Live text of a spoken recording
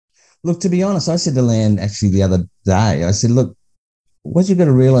Look, to be honest, I said to Leanne actually the other day, I said, look, what you've got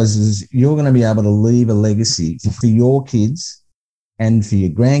to realize is you're going to be able to leave a legacy for your kids and for your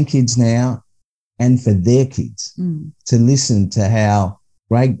grandkids now and for their kids to listen to how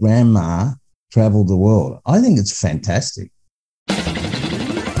great grandma traveled the world. I think it's fantastic.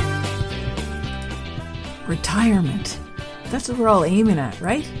 Retirement. That's what we're all aiming at,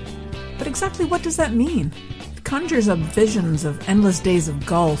 right? But exactly what does that mean? It conjures up visions of endless days of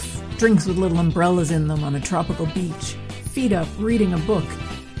golf, drinks with little umbrellas in them on a tropical beach, feet up, reading a book.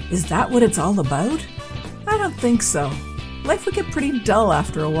 Is that what it's all about? I don't think so. Life would get pretty dull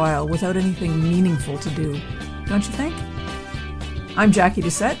after a while without anything meaningful to do, don't you think? I'm Jackie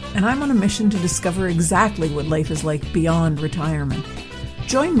Doucette, and I'm on a mission to discover exactly what life is like beyond retirement.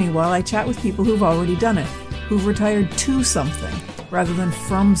 Join me while I chat with people who've already done it, who've retired to something rather than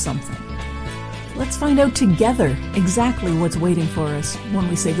from something. Let's find out together exactly what's waiting for us when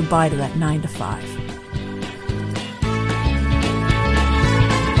we say goodbye to that 9 to 5.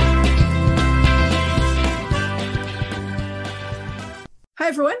 Hi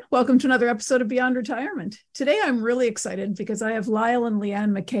everyone, welcome to another episode of Beyond Retirement. Today I'm really excited because I have Lyle and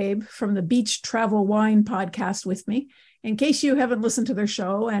Leanne McCabe from the Beach Travel Wine podcast with me. In case you haven't listened to their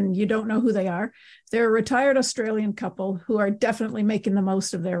show and you don't know who they are, they're a retired Australian couple who are definitely making the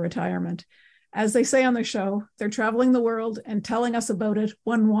most of their retirement. As they say on their show, they're traveling the world and telling us about it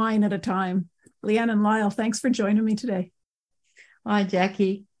one wine at a time. Leanne and Lyle, thanks for joining me today. Hi,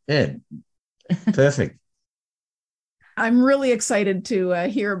 Jackie. Yeah, perfect. I'm really excited to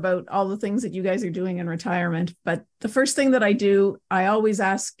hear about all the things that you guys are doing in retirement. But the first thing that I do, I always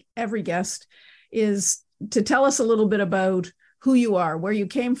ask every guest, is to tell us a little bit about who you are, where you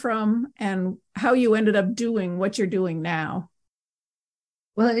came from, and how you ended up doing what you're doing now.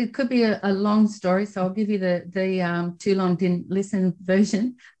 Well, it could be a long story, so I'll give you the too long didn't listen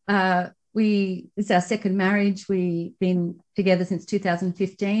version. It's our second marriage. We've been together since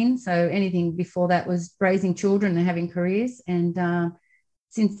 2015. So anything before that was raising children and having careers. And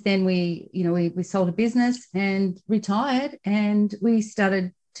since then, we sold a business and retired, and we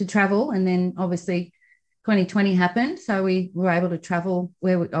started to travel. And then obviously 2020 happened. So we were able to travel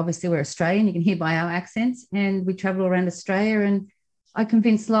we're Australian. You can hear by our accents, and we travel around Australia. And I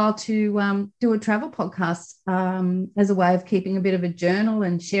convinced Lyle to do a travel podcast as a way of keeping a bit of a journal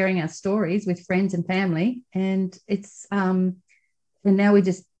and sharing our stories with friends and family. And it's and now we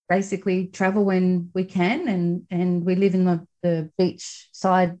just basically travel when we can, and we live in the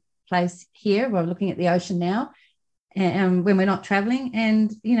beachside place here. We're looking at the ocean now, and when we're not traveling,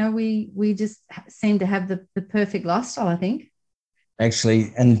 and we just seem to have the perfect lifestyle, I think.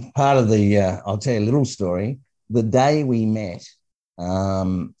 Actually, and part of the I'll tell you a little story. The day we met,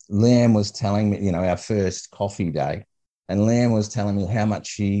 Leanne was telling me, our first coffee day, and Leanne was telling me how much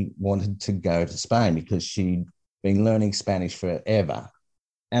she wanted to go to Spain because she'd been learning Spanish forever.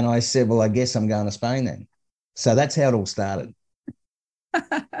 And I said, well, I guess I'm going to Spain then. So that's how it all started.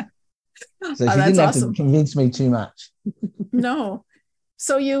 So she didn't have to convince me too much. No.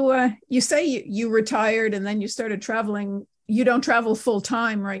 So you say you retired and then you started traveling. You don't travel full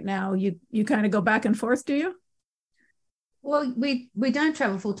time right now. You kind of go back and forth, do you? Well, we don't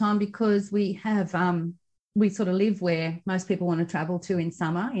travel full time because we have we sort of live where most people want to travel to in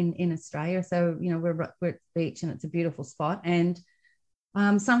summer in Australia. So we're at the beach and it's a beautiful spot. And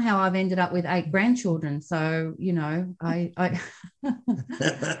somehow I've ended up with 8 grandchildren. So I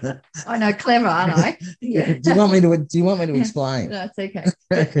I know, clever, aren't I? Yeah. Do you want me to explain? That's okay.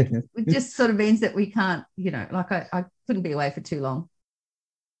 It just sort of means that we can't, I couldn't be away for too long.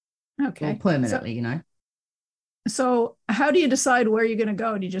 Okay. Or permanently, So how do you decide where you're going to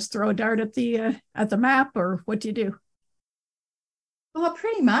go? Do you just throw a dart at the map, or what do you do? Well,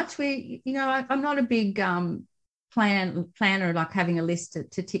 pretty much. I'm not a big planner, like having a list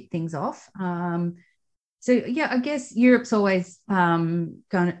to tick things off. So yeah, I guess Europe's always going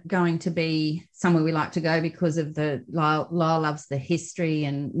to be somewhere we like to go because of Lyle loves the history,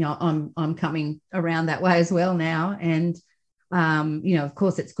 and I'm coming around that way as well now. And of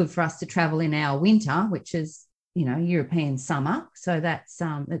course, it's good for us to travel in our winter, which is European summer. So that's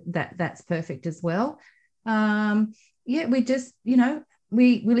perfect as well. We just,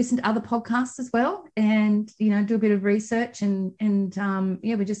 we listen to other podcasts as well, and, do a bit of research and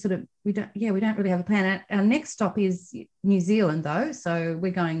we just sort of, we don't really have a plan. Our next stop is New Zealand though. So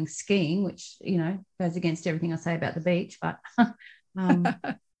we're going skiing, which, goes against everything I say about the beach, but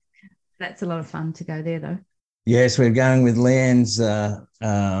that's a lot of fun to go there though. Yes, we're going with Leanne's,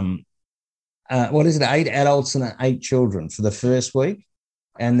 8 adults and 8 children for the first week.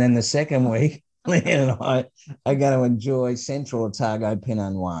 And then the second week, Leanne and I are going to enjoy Central Otago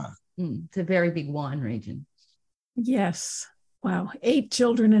Pinot Noir. It's a very big wine region. Yes. Wow. 8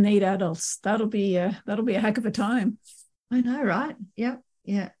 children and 8 adults. That'll be a heck of a time. I know, right? Yep.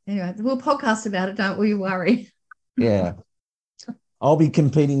 Yeah. Anyway, we'll podcast about it. Don't we worry. Yeah. I'll be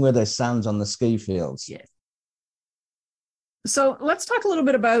competing with her sons on the ski fields. Yes. So let's talk a little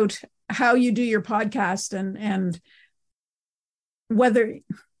bit about how you do your podcast and whether,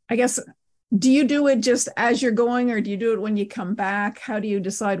 I guess, do you do it just as you're going, or do you do it when you come back? How do you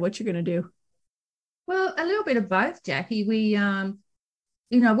decide what you're going to do? Well, a little bit of both, Jackie. We,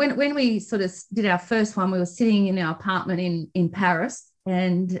 when we sort of did our first one, we were sitting in our apartment in Paris,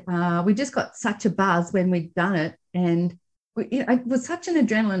 and we just got such a buzz when we'd done it. And it was such an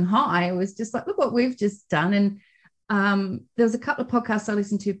adrenaline high. It was just like, look what we've just done. And there was a couple of podcasts I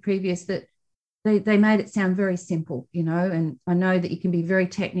listened to previous that they made it sound very simple, and I know that you can be very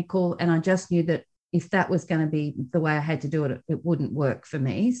technical. And I just knew that if that was going to be the way I had to do it, it wouldn't work for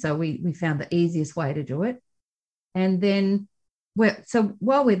me. So we found the easiest way to do it. And then so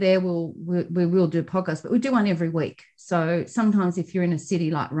while we're there, we will do a podcast, but we do one every week. So sometimes if you're in a city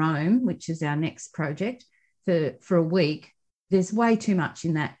like Rome, which is our next project, for a week, there's way too much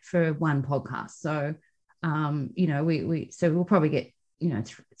in that for one podcast. So, so we'll probably get,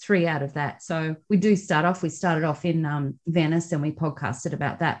 3 out of that. So we started off in Venice, and we podcasted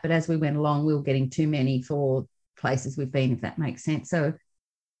about that. But as we went along, we were getting too many for places we've been, if that makes sense. So,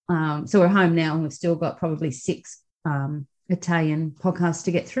 so we're home now, and we've still got probably 6 Italian podcasts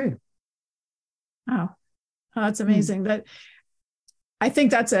to get through. Oh, that's amazing. That, I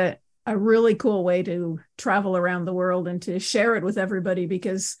think that's a really cool way to travel around the world and to share it with everybody,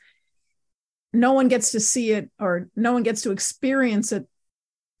 because no one gets to see it, or no one gets to experience it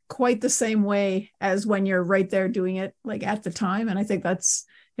quite the same way as when you're right there doing it, like at the time. And I think that's,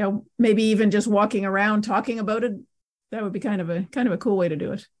 maybe even just walking around talking about it, that would be kind of a cool way to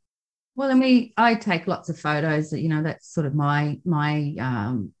do it. Well, and I take lots of photos. That's sort of my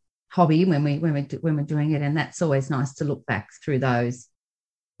hobby when we're doing it, and that's always nice to look back through those,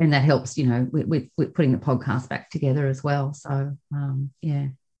 and that helps, with putting the podcast back together as well. So yeah.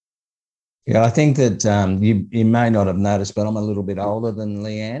 Yeah, I think that you may not have noticed, but I'm a little bit older than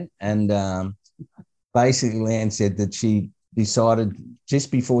Leanne. And basically, Leanne said that she decided just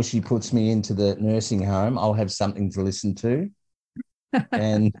before she puts me into the nursing home, I'll have something to listen to.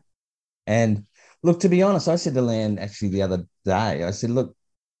 And look, to be honest, I said to Leanne actually the other day, I said, look,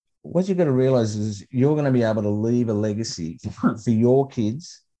 what you've got to realize is you're going to be able to leave a legacy for your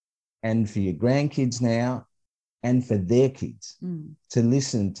kids and for your grandkids now and for their kids to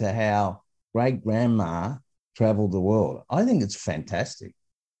listen to how great-grandma traveled the world. I think it's fantastic.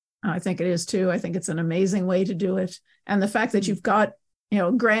 I think it is too. I think it's an amazing way to do it. And the fact that you've got,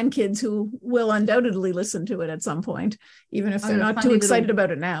 grandkids who will undoubtedly listen to it at some point, even if they're not too excited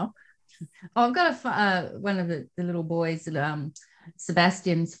about it now. I've got one of the little boys that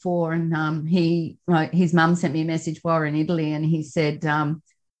Sebastian's 4, and his mum sent me a message while we're in Italy, and he said, how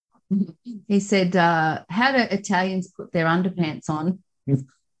do Italians put their underpants on?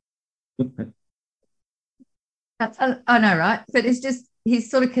 I know, right? But it's just, he's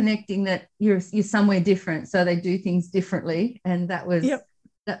sort of connecting that you're somewhere different, so they do things differently, and that was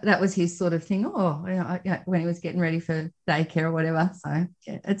that was his sort of thing. When he was getting ready for daycare or whatever. So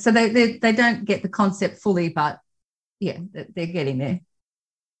yeah, so they don't get the concept fully, but yeah, they're getting there.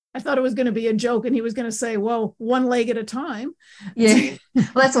 I thought it was going to be a joke, and he was going to say, "Well, one leg at a time." Yeah, well,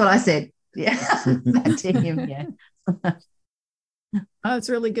 that's what I said. Yeah, back to him. Yeah. That's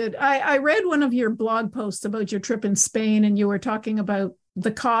really good. I read one of your blog posts about your trip in Spain, and you were talking about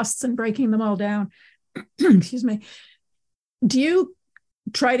the costs and breaking them all down. Excuse me. Do you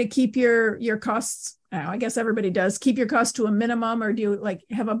try to keep your costs? I guess everybody does. Keep your costs to a minimum, or do you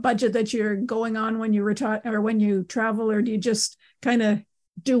have a budget that you're going on when you retire or when you travel, or do you just kind of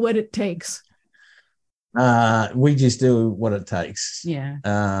do what it takes? We just do what it takes. Yeah.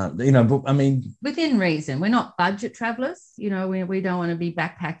 But I mean, within reason. We're not budget travelers. We don't want to be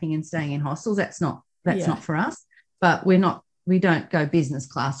backpacking and staying in hostels. That's not for us. But we don't go business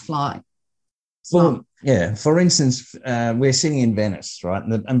class flying. Well, yeah. For instance, we're sitting in Venice, right?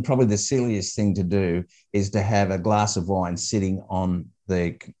 And probably the silliest thing to do is to have a glass of wine sitting on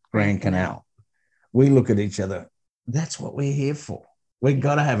the Grand Canal. We look at each other. That's what we're here for. We've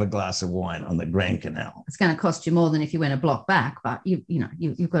got to have a glass of wine on the Grand Canal. It's going to cost you more than if you went a block back, but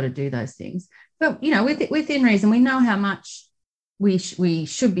you've got to do those things. But within reason, we know how much we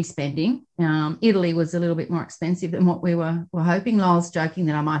should be spending. Italy was a little bit more expensive than what we were hoping. Lyle's joking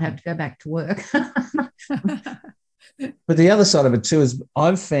that I might have to go back to work. But the other side of it too is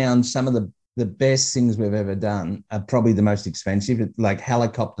I've found some of the the best things we've ever done are probably the most expensive, like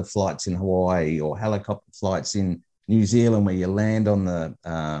helicopter flights in Hawaii or helicopter flights in New Zealand, where you land on the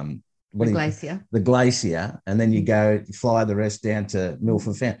glacier. The glacier, and then you go fly the rest down to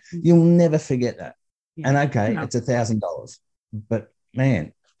Milford Fountain. You'll never forget that. Yeah. And okay, it's $1,000, but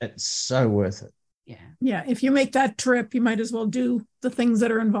man, it's so worth it. Yeah. Yeah. If you make that trip, you might as well do the things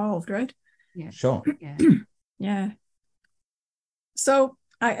that are involved, right? Yeah. Sure. Yeah. Yeah. So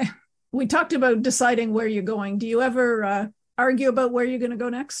we talked about deciding where you're going. Do you ever argue about where you're going to go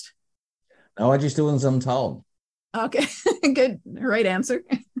next? No, I just do as I'm told. Okay. Good. Right answer.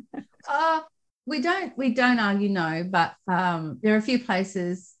 We don't argue, no, but there are a few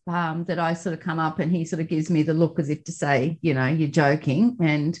places that I sort of come up and he sort of gives me the look as if to say, you're joking.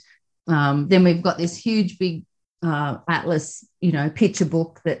 And then we've got this huge big atlas, picture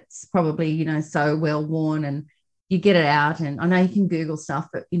book that's probably, so well worn, and you get it out, and I know you can Google stuff,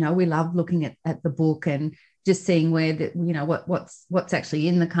 but, we love looking at the book and just seeing where what's actually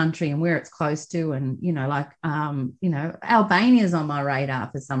in the country and where it's close to. And, Albania's on my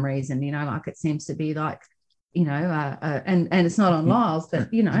radar for some reason, it seems to be like, and it's not on Lyle's, but,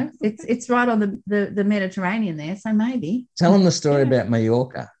 it's right on the Mediterranean there. So maybe. Tell them the story about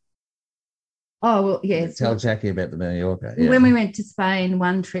Mallorca. Oh, well, yes. Tell Jackie about the Mallorca. Yeah. When we went to Spain,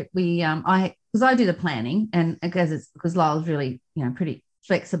 one trip, because I do the planning, and because Lyle's really, pretty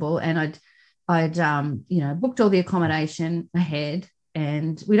flexible, and I'd booked all the accommodation ahead,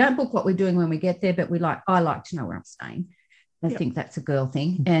 and we don't book what we're doing when we get there, but I like to know where I'm staying. I think that's a girl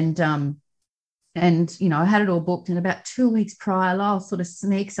thing. And I had it all booked, and about 2 weeks prior, Lyle sort of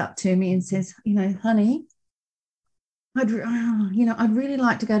sneaks up to me and says, honey, I'd really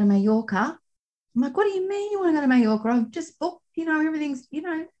like to go to Mallorca. I'm like, what do you mean you want to go to Mallorca? I've just booked, everything's,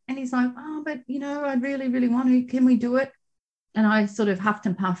 and he's like, oh, but, I really, really want to. Can we do it? And I sort of huffed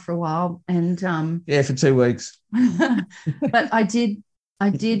and puffed for a while. And for 2 weeks. But I did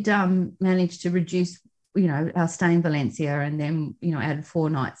manage to reduce, our stay in Valencia, and then, added 4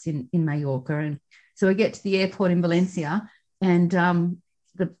 nights in Mallorca. And so we get to the airport in Valencia, and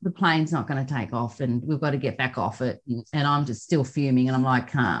the plane's not going to take off, and we've got to get back off it. And I'm just still fuming, and I'm like,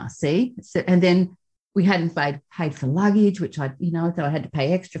 see? So, and then we hadn't paid for luggage, which I thought I had to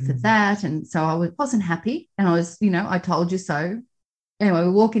pay extra for that. And so I wasn't happy. And I was, I told you so. Anyway,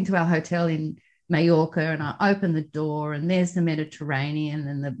 we walk into our hotel in Mallorca, and I open the door, and there's the Mediterranean,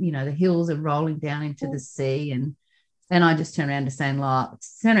 and the hills are rolling down into the sea. And I just turn around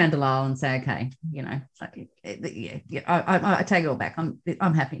to Lyle and say, okay, I take it all back.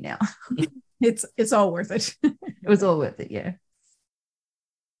 I'm happy now. It's all worth it. It was all worth it. Yeah.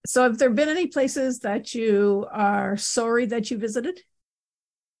 So have there been any places that you are sorry that you visited?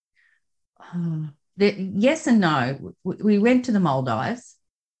 Yes and no. We went to the Maldives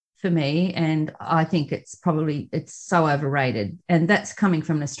for me, and I think it's so overrated. And that's coming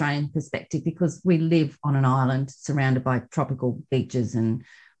from an Australian perspective, because we live on an island surrounded by tropical beaches and,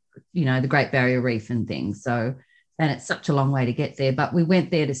 the Great Barrier Reef and things. So, and it's such a long way to get there. But we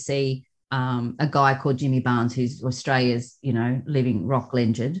went there to see a guy called Jimmy Barnes, who's Australia's, living rock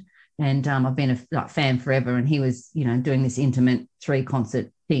legend. And I've been a fan forever. And he was, doing this intimate 3-concert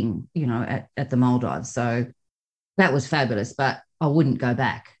thing, at the Maldives. So that was fabulous, but I wouldn't go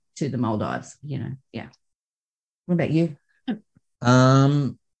back to the Maldives, Yeah. What about you?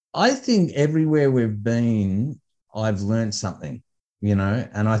 I think everywhere we've been, I've learned something, and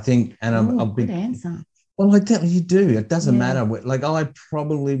I think, and I'll be. Good answer. Well, you do. It doesn't matter. Like, I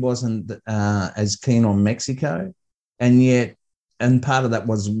probably wasn't as keen on Mexico, and part of that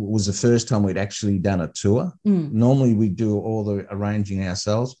was the first time we'd actually done a tour. Normally we do all the arranging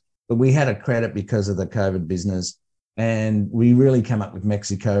ourselves, but we had a credit because of the COVID business, and we really came up with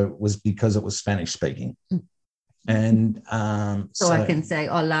Mexico was because it was Spanish speaking. And so I can say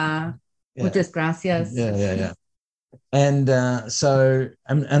hola, muchas gracias. Yeah. And so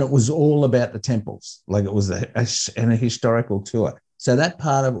it was all about the temples. Like, it was a historical tour. So that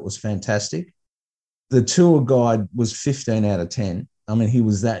part of it was fantastic. The tour guide was 15 out of 10. I mean, he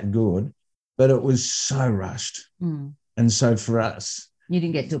was that good, but it was so rushed. And so for us, you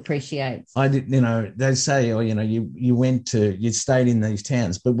didn't get to appreciate. I did, they say, you stayed in these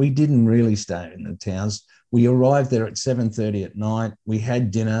towns, but we didn't really stay in the towns. We arrived there at 7:30 at night. We had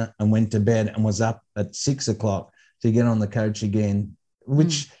dinner and went to bed, and was up at 6 o'clock to get on the coach again,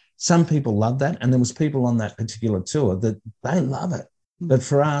 which some people love that. And there was people on that particular tour that they love it. But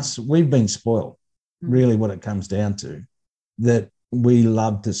for us, we've been spoiled, really, what it comes down to, that we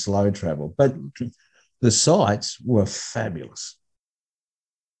love to slow travel. But the sights were fabulous.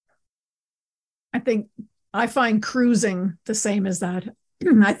 I think I find cruising the same as that.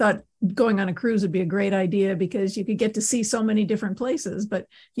 I thought going on a cruise would be a great idea because you could get to see so many different places, but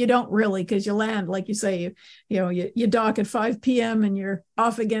you don't really, because you land, like you say, you dock at 5 p.m. and you're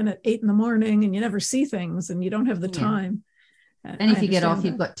off again at 8 a.m. and you never see things and you don't have the time. And if you get off,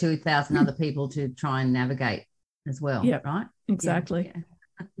 you've got 2,000 other people to try and navigate as well, right? Exactly.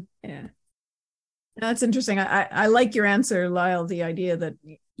 Yeah. That's interesting. I like your answer, Lyle, the idea that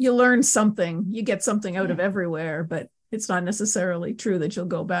you learn something, you get something out of everywhere, but it's not necessarily true that you'll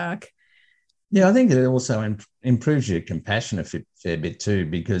go back. Yeah, I think it also improves your compassion a fair bit too,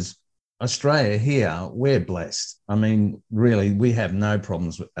 because Australia here, we're blessed. I mean, really, we have no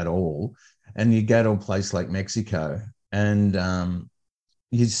problems at all. And you go to a place like Mexico and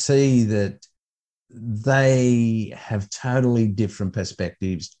you see that they have totally different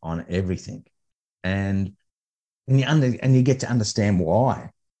perspectives on everything. And you get to understand why.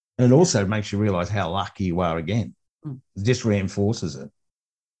 And it also makes you realize how lucky you are again. It just reinforces it.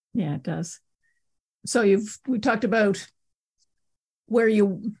 Yeah, it does. So we talked about what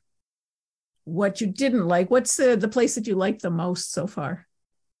you didn't like. What's the place that you liked the most so far?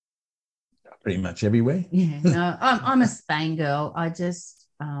 Pretty much everywhere. Yeah, no, I'm a Spain girl. I just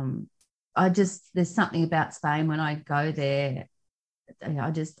there's something about Spain when I go there.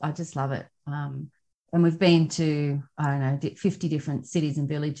 I just love it. And we've been to, I don't know, 50 different cities and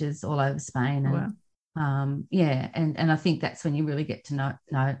villages all over Spain. And, wow. And I think that's when you really get to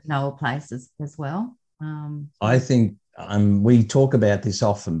know a place as well. I think we talk about this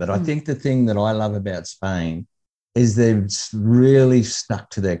often, but I think the thing that I love about Spain is they've really stuck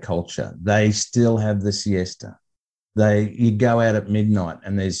to their culture. They still have the siesta. You go out at midnight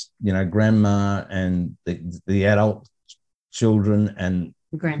and there's, grandma and the adult children and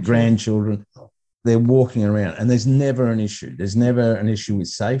grandchildren. They're walking around and there's never an issue. There's never an issue with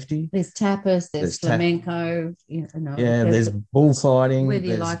safety. There's tapas, there's flamenco. There's bullfighting. Whether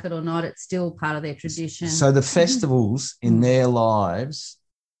you like it or not, it's still part of their tradition. So the festivals in their lives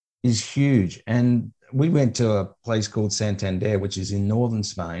is huge. And we went to a place called Santander, which is in northern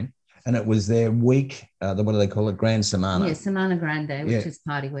Spain, and it was their week, what do they call it? Gran Semana. Yeah, Semana Grande, which is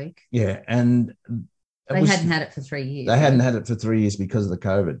party week. Yeah, and they hadn't had it for 3 years. They hadn't had it for 3 years because of the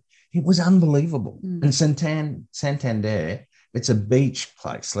COVID. It was unbelievable. And Santander, it's a beach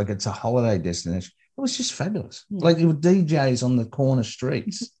place, like it's a holiday destination. It was just fabulous. Yeah. Like there were DJs on the corner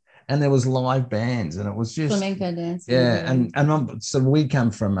streets and there was live bands and it was just flamenco dance. Yeah, and so we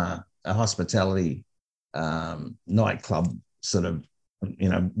come from a hospitality nightclub sort of,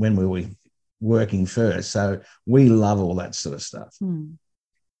 when we were working first. So we love all that sort of stuff.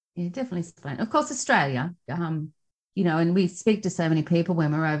 Yeah, definitely Spain. Of course, Australia. And we speak to so many people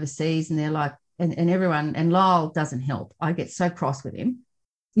when we're overseas and they're like, and everyone, and Lyle doesn't help. I get so cross with him,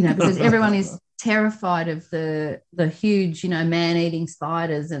 because everyone is terrified of the huge, man-eating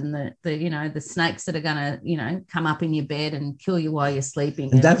spiders and the snakes that are going to, come up in your bed and kill you while you're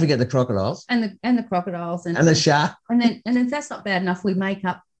sleeping. And don't forget the crocodiles. And the crocodiles. And the shark. And then if that's not bad enough, we make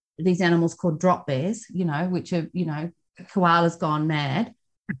up these animals called drop bears, which are, koalas gone mad.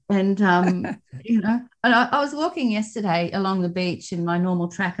 And, and I was walking yesterday along the beach in my normal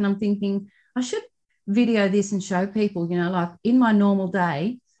track and I'm thinking I should video this and show people, like in my normal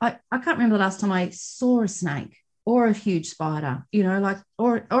day, I can't remember the last time I saw a snake or a huge spider,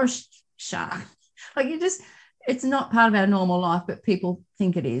 or a shark. Like it's not part of our normal life, but people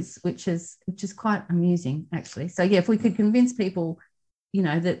think it is, which is quite amusing actually. So yeah, if we could convince people,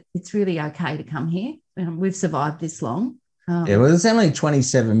 that it's really okay to come here, we've survived this long. Well, there's only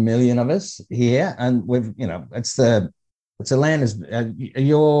 27 million of us here, and we've, it's a land.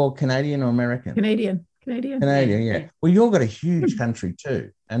 You're Canadian or American? Canadian, yeah. Well, you've got a huge country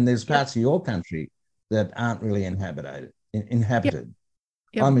too, and there's parts of your country that aren't really inhabited.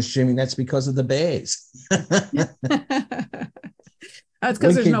 Yep. I'm assuming that's because of the bears. That's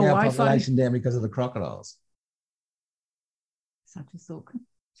because there's no Wi-Fi. Population down because of the crocodiles. Such a sook.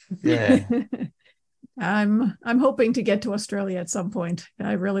 Yeah. I'm hoping to get to Australia at some point.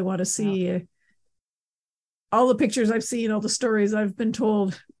 I really want to see all the pictures I've seen, all the stories I've been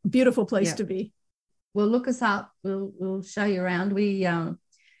told. Beautiful place to be. Well, look us up. We'll show you around. We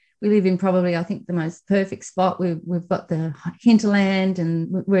live in probably, I think, the most perfect spot. We've got the hinterland, and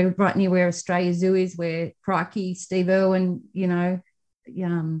we're right near where Australia Zoo is, where Crikey, Steve Irwin,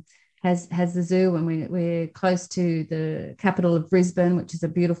 has the zoo, and we're close to the capital of Brisbane, which is a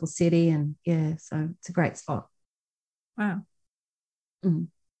beautiful city, and so it's a great spot. Wow.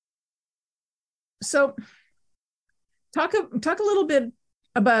 So talk a little bit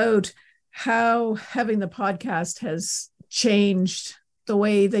about how having the podcast has changed the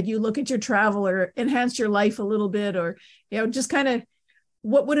way that you look at your travel or enhanced your life a little bit, or just kind of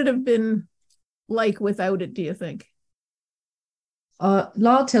What would it have been like without it, do you think?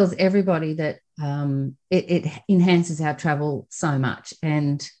 Lyle tells everybody that it enhances our travel so much,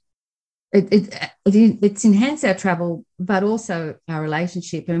 and it's enhanced our travel, but also our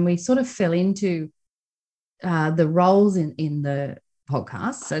relationship. And we sort of fell into the roles in the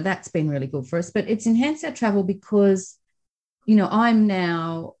podcast, so that's been really good for us. But it's enhanced our travel because, you know, I'm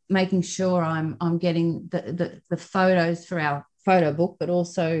now making sure I'm getting the photos for our photo book, but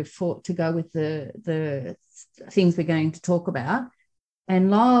also to go with the things we're going to talk about. And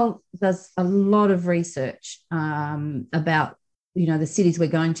Lyle does a lot of research about, you know, the cities we're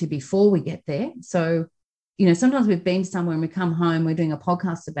going to before we get there. So, you know, sometimes we've been somewhere and we come home, we're doing a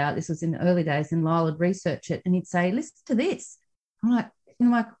podcast about, this was in the early days, and Lyle would research it and he'd say, listen to this. I'm like, you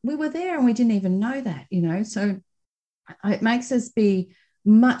know, like, we were there and we didn't even know that, you know. So it makes us be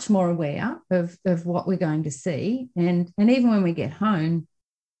much more aware of what we're going to see. And even when we get home,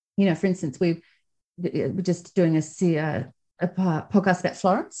 you know, for instance, we're just doing a podcast about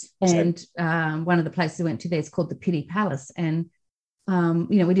Florence, and one of the places we went to there is called the Pitti Palace, and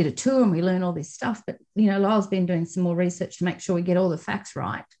you know, we did a tour and we learned all this stuff, but you know, Lyle's been doing some more research to make sure we get all the facts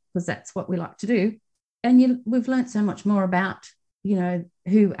right, because that's what we like to do. And we've learned so much more about, you know,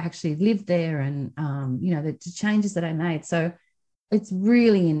 who actually lived there, and you know, the changes that I made. So it's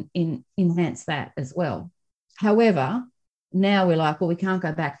really enhanced that as well. However, now we're like, well, we can't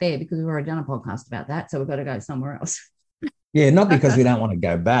go back there because we've already done a podcast about that, so we've got to go somewhere else. Yeah, not because we don't want to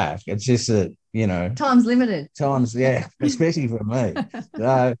go back. It's just that, you know, time's limited. Yeah, especially for me.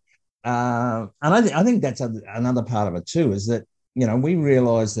 So, and I think that's another part of it too, is that, you know, we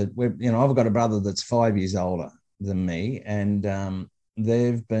realise that you know, I've got a brother that's 5 years older than me, and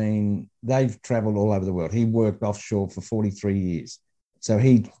they've travelled all over the world. He worked offshore for 43 years, so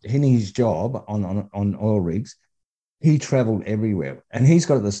in his job on oil rigs, he travelled everywhere, and he's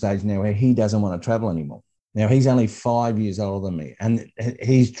got at the stage now where he doesn't want to travel anymore. Now, he's only 5 years older than me, and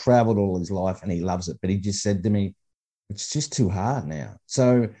he's traveled all his life and he loves it. But he just said to me, it's just too hard now.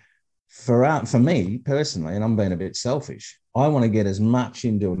 So for me personally, and I'm being a bit selfish, I want to get as much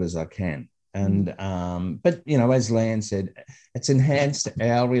into it as I can. And but, you know, as Leanne said, it's enhanced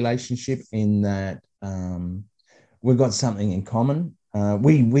our relationship in that we've got something in common.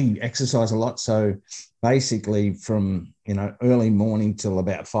 We exercise a lot. So basically from, you know, early morning till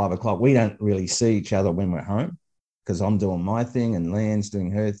about 5 o'clock, we don't really see each other when we're home, because I'm doing my thing and Leanne's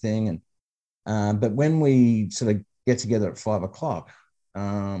doing her thing. And but when we sort of get together at 5 o'clock,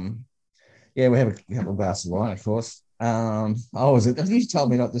 yeah, we have a couple of glasses of wine, of course. You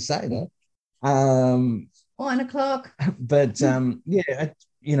told me not to say that. 1 o'clock. But yeah,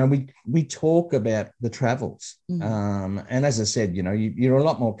 you know, we talk about the travels. And as I said, you know, you're a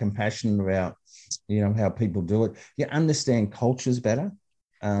lot more compassionate about, you know, how people do it. You understand cultures better.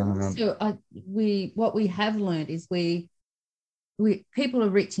 So what we have learned is we people are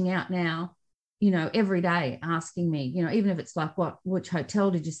reaching out now, you know, every day asking me, you know, even if it's like, which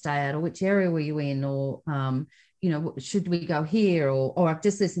hotel did you stay at, or which area were you in, or you know, should we go here, or I've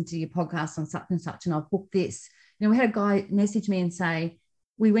just listened to your podcast on such and such and I've booked this. You know, we had a guy message me and say,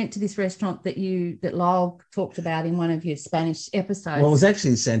 we went to this restaurant that Lyle talked about in one of your Spanish episodes. Well, it was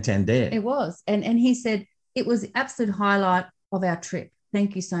actually Santander. It was. And he said, it was the absolute highlight of our trip.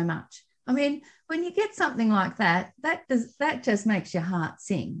 Thank you so much. I mean, when you get something like that, that just makes your heart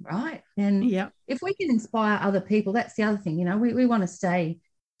sing, right? And yeah, if we can inspire other people, that's the other thing. You know, we want to stay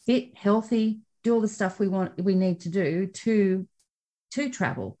fit, healthy, do all the stuff we need to do to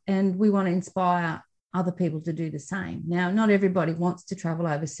travel, and we want to inspire other people to do the same. Now, not everybody wants to travel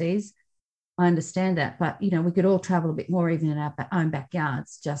overseas. I understand that, but, you know, we could all travel a bit more even in our own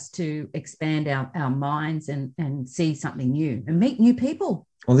backyards, just to expand our minds and see something new and meet new people.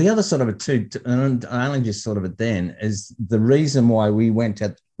 Well, the other sort of it too, and I only just thought of it then, is the reason why we went to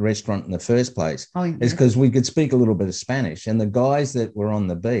the restaurant in the first place is because we could speak a little bit of Spanish, and the guys that were on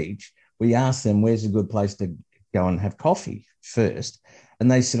the beach, we asked them, where's a good place to go and have coffee first? And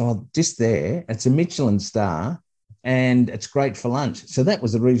they said, oh, just there. It's a Michelin star and it's great for lunch. So that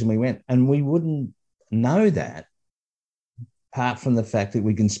was the reason we went. And we wouldn't know that apart from the fact that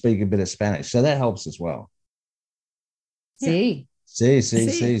we can speak a bit of Spanish. So that helps as well. Sí. Sí.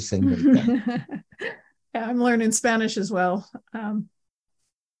 Yeah, I'm learning Spanish as well.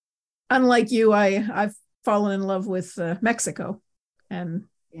 Unlike you, I've fallen in love with Mexico. And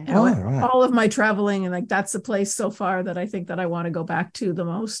right. all of my traveling, and like that's the place so far that I think that I want to go back to the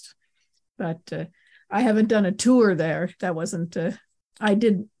most. But I haven't done a tour there. That wasn't I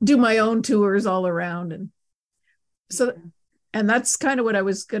did do my own tours all around, and so And that's kind of what I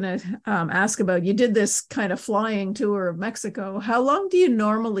was going to ask about. You did this kind of flying tour of Mexico. How long do you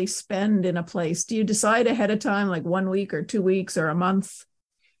normally spend in a place? Do you decide ahead of time, like 1 week or 2 weeks or a month?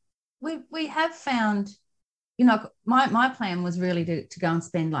 We have found, you know, my plan was really to go and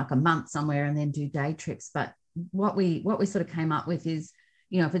spend like a month somewhere and then do day trips. But what we sort of came up with is,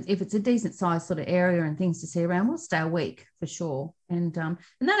 you know, if it's a decent sized sort of area and things to see around, we'll stay a week for sure. And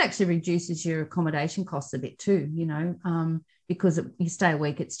that actually reduces your accommodation costs a bit too, you know, because you stay a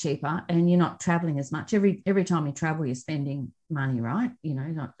week, it's cheaper and you're not traveling as much. Every time you travel, you're spending money, right? You know,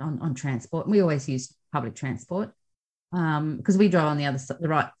 not on transport. And we always use public transport because we drive on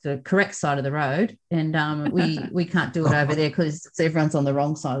the correct side of the road, and we can't do it over there because everyone's on the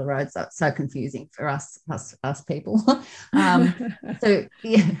wrong side of the road. So it's so confusing for us people. So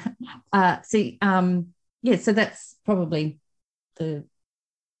yeah, so that's probably I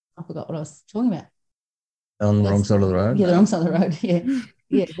forgot what I was talking about. On the wrong side of the road. Yeah, the wrong side of the road.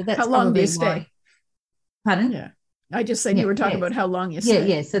 Yeah. But that's how long do you stay? Why, pardon? Yeah, I just said you were talking about how long you stay.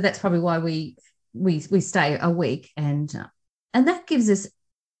 Yeah. So that's probably why we stay a week, and that gives us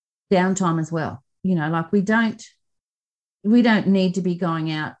downtime as well. You know, like we don't need to be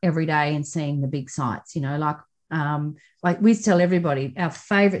going out every day and seeing the big sites. You know, like we tell everybody our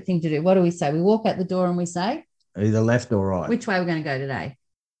favorite thing to do. What do we say? We walk out the door and we say either left or right. Which way we're going to go today,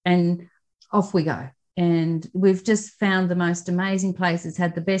 and off we go. And we've just found the most amazing places,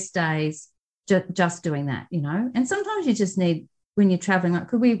 had the best days just doing that. You know, and sometimes you just need. When you're traveling,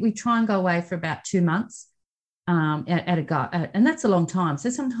 like we try and go away for about 2 months at a go, and that's a long time. So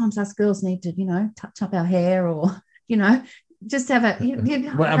sometimes us girls need to, you know, touch up our hair or, you know, just have a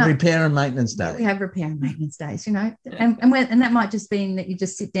repair and maintenance day. We have repair and maintenance days, you know, and that might just mean that you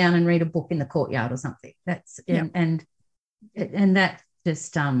just sit down and read a book in the courtyard or something. That's and that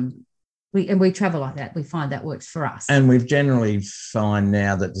just we travel like that. We find that works for us, and we've generally find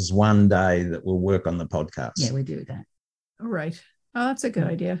now that there's one day that we'll work on the podcast. Yeah, we do that. Right. Oh, that's a good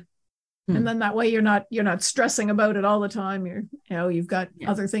idea. And then that way you're not stressing about it all the time. You've got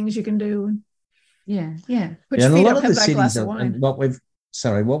other things you can do. Yeah. Put your feet up, have that glass of wine. What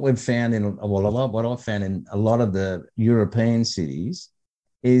we've found in what I've found in a lot of the European cities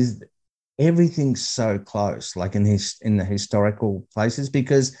is everything's so close, like in the historical places,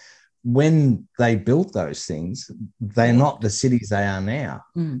 because when they built those things, they're not the cities they are now.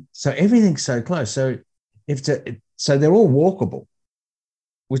 So everything's so close. So they're all walkable,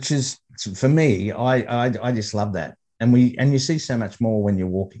 which is, for me, I just love that. And you see so much more when you're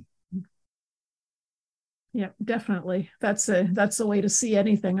walking. Yeah, definitely. That's the way to see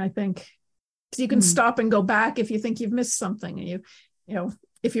anything, I think. Because you can stop and go back if you think you've missed something. And you know,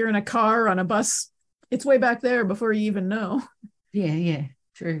 if you're in a car or on a bus, it's way back there before you even know. Yeah,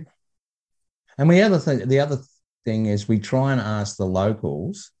 true. And the other thing is we try and ask the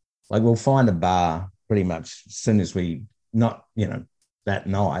locals, like we'll find a bar pretty much as soon as that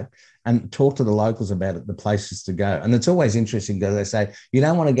night, and talk to the locals about it, the places to go. And it's always interesting because they say, you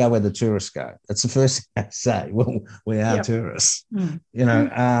don't want to go where the tourists go. That's the first thing they say. Well, we are tourists, you know.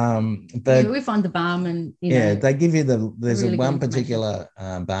 But we find the barman. They give you there's really one particular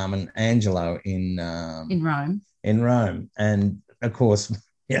barman, Angelo, in Rome. In Rome. And of course,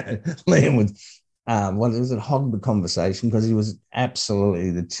 Leanne would hog the conversation because he was absolutely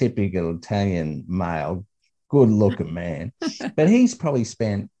the typical Italian male, good-looking man. But he's probably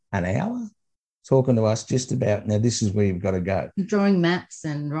spent an hour talking to us just about, now this is where you've got to go. Drawing maps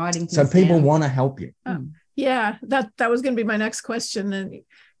and writing things So people down. want to help you. Yeah, that was going to be my next question. And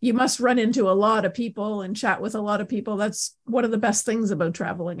you must run into a lot of people and chat with a lot of people. That's one of the best things about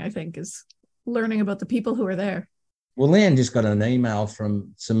traveling, I think, is learning about the people who are there. Well, Leanne just got an email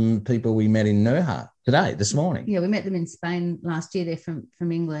from some people we met in Nerja this morning. Yeah, we met them in Spain last year. They're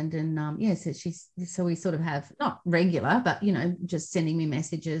from England, and so we sort of have not regular, but just sending me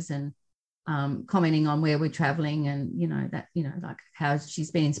messages and commenting on where we're traveling, and like how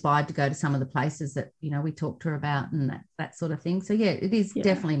she's been inspired to go to some of the places that we talked to her about, and that sort of thing. So yeah, it is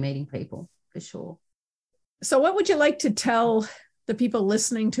definitely meeting people for sure. So what would you like to tell the people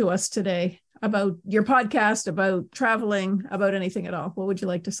listening to us today about your podcast, about traveling, about anything at all? What would you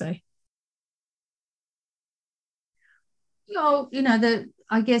like to say?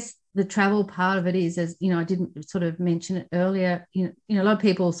 I guess the travel part of it is, as I didn't sort of mention it earlier, a lot of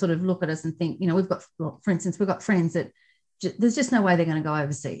people sort of look at us and think, for instance, we've got friends that there's just no way they're going to go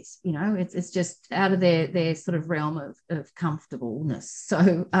overseas. It's just out of their sort of realm of comfortableness.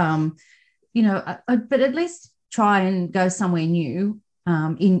 So, but at least try and go somewhere new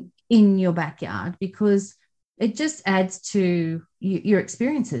in your backyard, because it just adds to your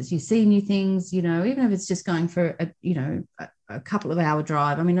experiences. You see new things, even if it's just going for a a couple of hour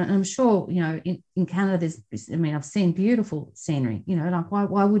drive. I mean, I'm sure, in Canada, I've seen beautiful scenery, like why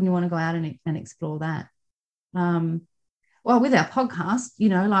wouldn't you want to go out and explore that? Well, with our podcast,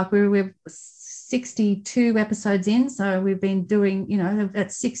 like we're 62 episodes in. So we've been doing,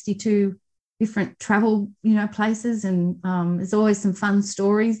 that's 62 different travel, places. And there's always some fun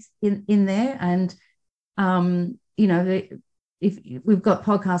stories in there. And, if we've got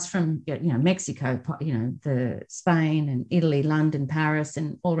podcasts from Mexico, the Spain and Italy, London, Paris,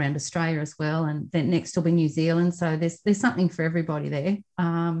 and all around Australia as well, and then next will be New Zealand. So there's something for everybody there.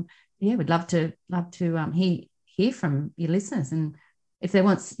 We'd love to hear from your listeners, and if they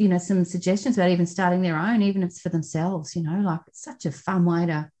want some suggestions about even starting their own, even if it's for themselves, like it's such a fun way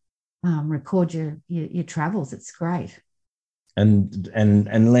to record your travels. It's great. And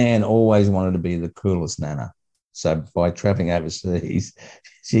Leanne always wanted to be the coolest nana. So by traveling overseas,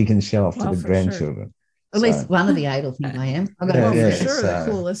 she can show off to the grandchildren. Sure. At least one of the 8 will think I am. For sure, the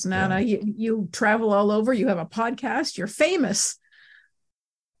coolest nana. Yeah. You travel all over. You have a podcast. You're famous.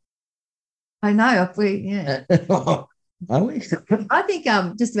 I know. Are we? I think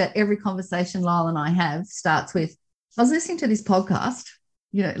just about every conversation Lyle and I have starts with, I was listening to this podcast.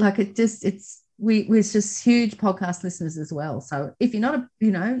 We're just huge podcast listeners as well. So if you're not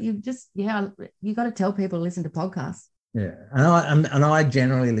you got to tell people to listen to podcasts. Yeah, and I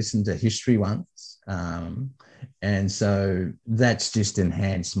generally listen to history ones, and so that's just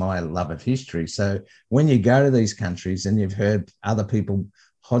enhanced my love of history. So when you go to these countries and you've heard other people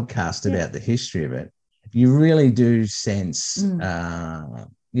podcast about the history of it, you really do sense,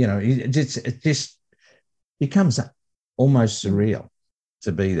 it just becomes almost surreal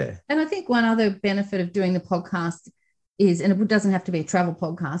to be there. And I think one other benefit of doing the podcast is, and it doesn't have to be a travel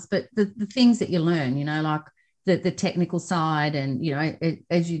podcast, but the things that you learn, like the technical side, and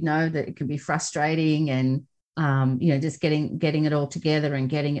as that it can be frustrating, and just getting it all together and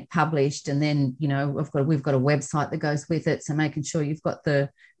getting it published, and then we've got a website that goes with it, so making sure you've got the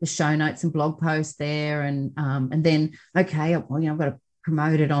show notes and blog posts there, and then I've got to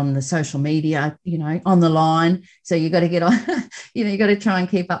promote it on the social media, on the line. So you got to get on, you got to try and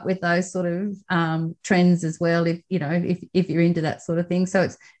keep up with those sort of trends as well, if you're into that sort of thing. So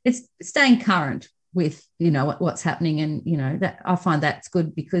it's staying current with, what's happening. And, that I find that's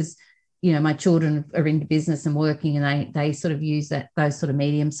good because, my children are into business and working, and they sort of use those sort of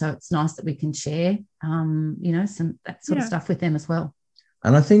mediums. So it's nice that we can share, some that sort of stuff with them as well.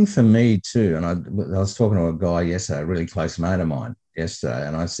 And I think for me too, and I was talking to a guy yesterday, a really close mate of mine yesterday,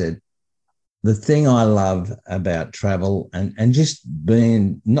 and I said, the thing I love about travel and just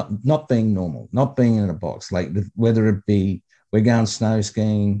being, not being normal, not being in a box, like whether it be we're going snow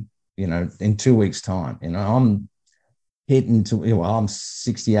skiing, in 2 weeks' time, I'm hitting I'm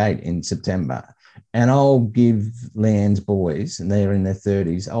 68 in September, and I'll give Leanne's boys, and they're in their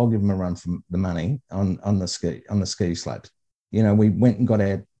 30s, I'll give them a run for the money on the ski slopes. We went and got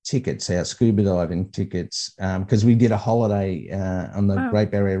our tickets, our scuba diving tickets, because we did a holiday on the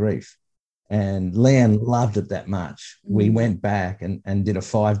Great Barrier Reef, and Leanne loved it that much. Mm-hmm. We went back and did a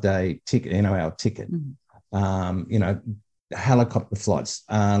 5-day ticket, our ticket, helicopter flights.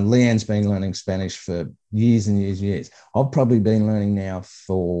 Leanne's been learning Spanish for years and years and years. I've probably been learning now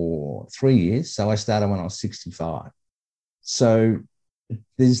for 3 years. So I started when I was 65. So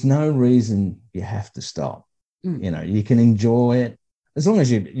there's no reason you have to stop. You can enjoy it as long as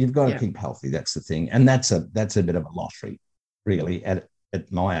you've got to keep healthy. That's the thing, and that's a bit of a lottery, really, at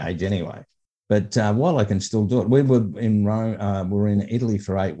my age anyway. But while I can still do it, we were in Rome. We were in Italy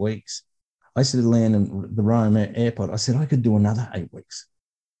for 8 weeks. I said to Leanne in the Rome airport, I said I could do another 8 weeks.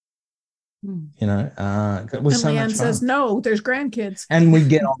 It was and Leanne says, "No, there's grandkids, and we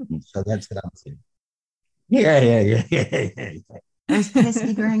get on." So that's the other thing. Yeah. Those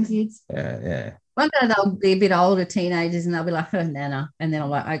pesky grandkids. Yeah. One day they'll be a bit older, teenagers, and they'll be like, "Oh, Nana," and then I'm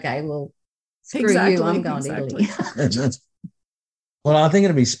like, "Okay, well, screw you, I'm going to Italy." Well, I think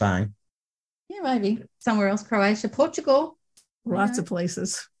it'll be Spain. Yeah, maybe somewhere else, Croatia, Portugal, lots of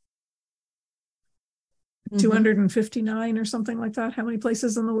places. 259 or something like that. How many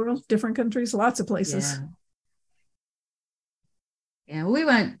places in the world? Different countries, lots of places. Yeah, we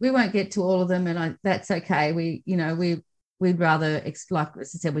won't get to all of them, and that's okay. We'd rather, like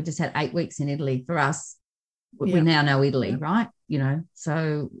as I said, we just had 8 weeks in Italy. For us, we now know Italy, right?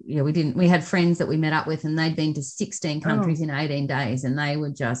 So we had friends that we met up with, and they'd been to 16 countries in 18 days, and they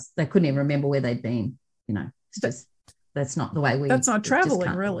couldn't even remember where they'd been. It's just, that's not the way we. That's not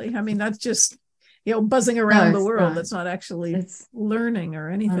traveling, really. I mean, that's just buzzing around the world. That's not actually learning or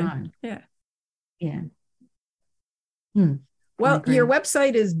anything. Yeah. Well, your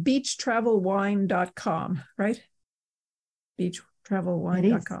website is beachtravelwine.com, right?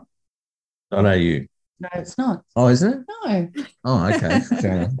 beachtravelwine.com. .au. No, it's not. Oh, isn't it? No. Oh, okay.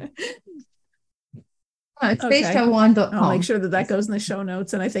 Fair enough. No, it's beachtravelwine.com. I'll make sure that goes in the show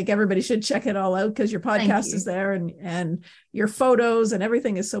notes. And I think everybody should check it all out because your podcast is there and your photos and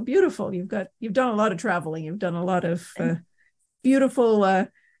everything is so beautiful. You've done a lot of traveling. You've done a lot of beautiful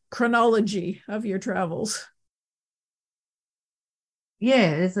chronology of your travels.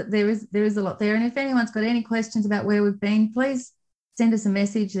 Yeah, there is a lot there. And if anyone's got any questions about where we've been, please send us a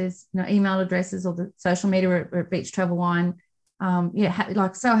message. There's email addresses or the social media at Beach Travel Wine. So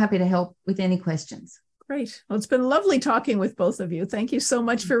happy to help with any questions. Great. Well, it's been lovely talking with both of you. Thank you so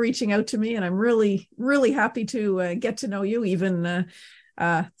much for reaching out to me. And I'm really, really happy to get to know you even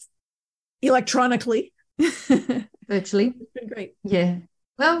electronically. Virtually. It's been great. Yeah.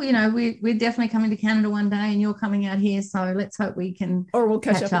 Well, we're definitely coming to Canada one day and you're coming out here. So let's hope we can. Or we'll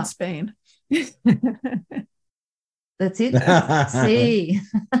catch up in Spain. That's it. See.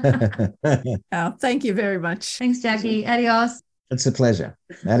 Oh, thank you very much. Thanks, Jackie. Adios. It's a pleasure.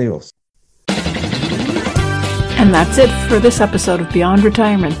 Adios. And that's it for this episode of Beyond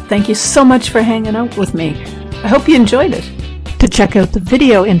Retirement. Thank you so much for hanging out with me. I hope you enjoyed it. To check out the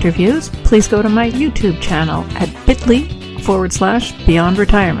video interviews, please go to my YouTube channel at bit.ly/Beyond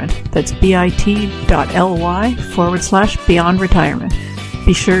Retirement. That's bit.ly/Beyond Retirement.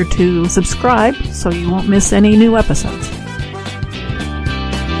 Be sure to subscribe so you won't miss any new episodes.